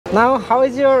Now, how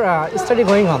is your study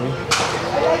going on?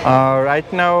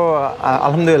 Right now,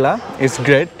 Alhamdulillah, it's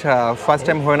great. First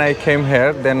time when I came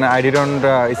here, then I didn't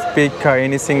speak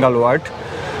any single word.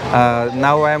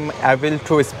 Now I am able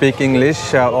to speak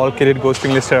English. All credit goes to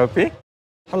English therapy.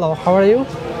 Hello, how are you?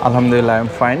 Alhamdulillah, I'm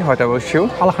fine. What about you?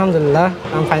 Alhamdulillah,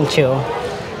 I'm fine too.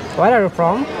 Where are you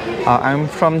from? I'm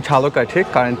from Chalokati.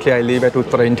 Currently, I live at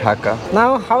Uttara in Dhaka.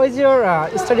 Now, how is your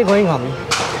study going on?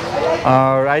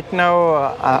 Right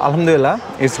now, Alhamdulillah,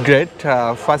 it's great.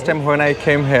 First time when I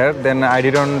came here, then I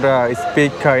didn't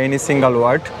speak any single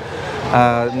word.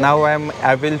 Now I am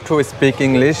able to speak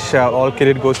English. All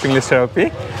credit goes to English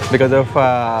therapy because of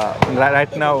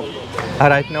right now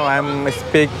I am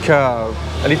speak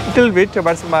a little bit,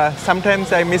 but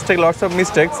sometimes I mistake lots of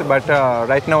mistakes. But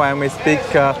right now I am speak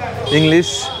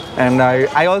English, and I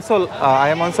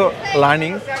am also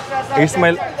learning.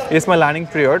 It's my learning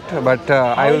period, but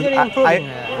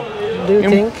Do you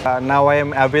think? Now I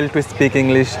am able to speak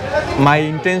English. My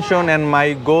intention and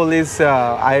my goal is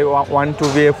I want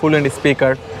to be a fluent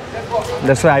speaker.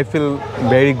 That's why I feel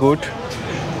very good.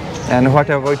 And what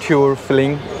about your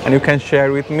feeling? And you can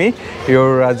share with me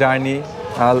your journey.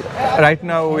 Right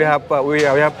now we have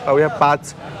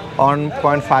passed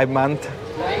 1.5 months.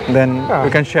 Then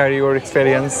you can share your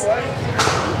experience.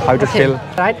 How to feel?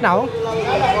 Right now,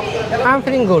 I'm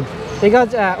feeling good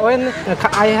because when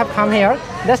I have come here,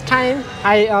 this time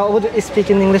I would speak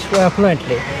in English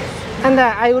fluently, and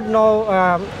I would know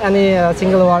any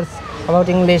single words about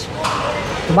English.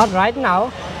 But right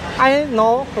now, I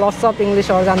know lots of English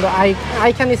words, and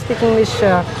I can speak English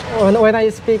when I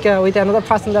speak with another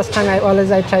person. This time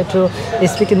I try to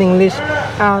speak in English,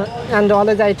 and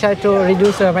always I try to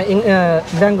reduce my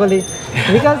Bengali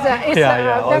because it's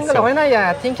Bengali. When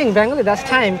I thinking Bengali, that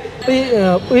time we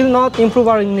will not improve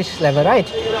our English level, right?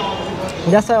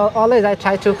 That's why always I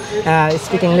try to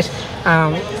speak English.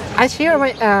 I share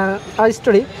my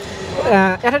story.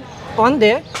 At one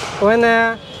day when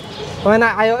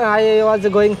I was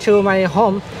going to my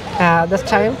home, this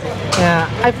time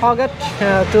I forgot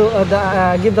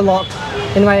to give the lock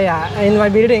in my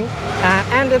building,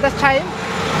 and this time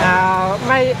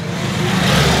my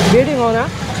building owner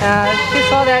he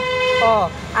saw that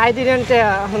I didn't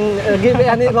give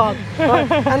any lock,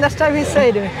 and this time he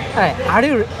said, hey,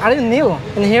 are you new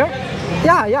in here?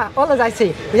 Yeah, always I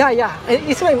say, yeah,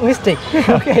 it's my mistake.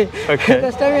 Okay.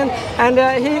 This time and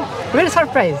he very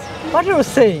surprised. What are you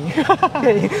saying?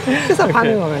 Okay. It's a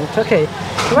funny moment. Okay,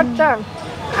 but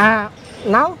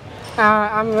now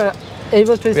I'm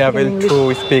able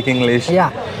to speak English.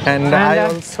 Yeah, and I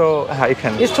also I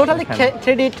can. It's totally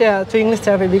credit to English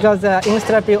therapy because English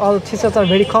therapy all teachers are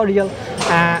very cordial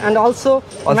and also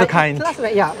my kind.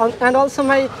 Classmate, and also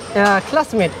my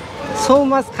classmate. So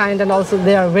much kind, and also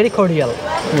they are very cordial.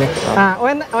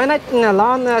 When I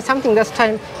learn something this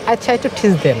time, I try to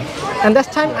teach them, and this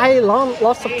time I learn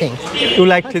lots of things. You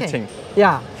like teaching?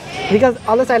 Yeah, because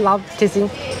always I love teaching.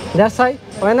 That's why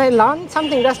when I learn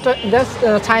something this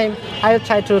time, I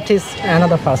try to teach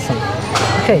another person.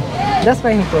 Okay, that's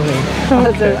my improvement.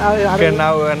 Okay,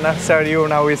 now sir, you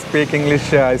now speak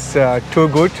English is too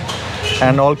good.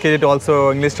 And all credit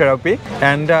also English therapy,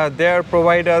 and they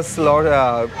provide us a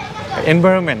lot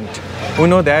environment. We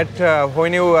know that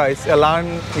when you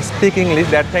learn speak English,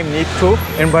 that time need to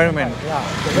environment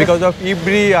because of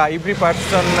every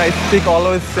person speak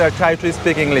always try to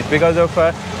speak English because of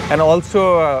and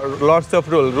also lots of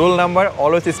rule. Rule number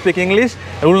always speak English.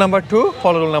 Rule number 2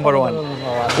 follow rule number 1.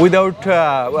 Without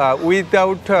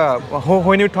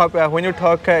when you talk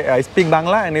speak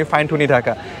Bangla and you find Tuni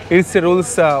Dhaka. It's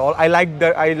rules. I like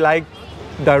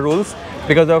the rules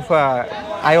because of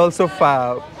I also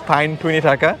find Tuni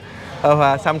Dhaka.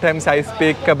 Sometimes I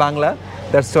speak Bangla.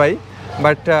 That's why.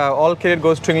 But all credit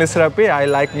goes to English therapy. I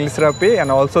like English therapy,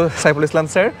 and also Saiful Islam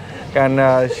sir,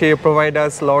 and she provide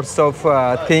us lots of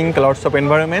lots of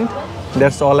environment.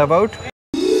 That's all about.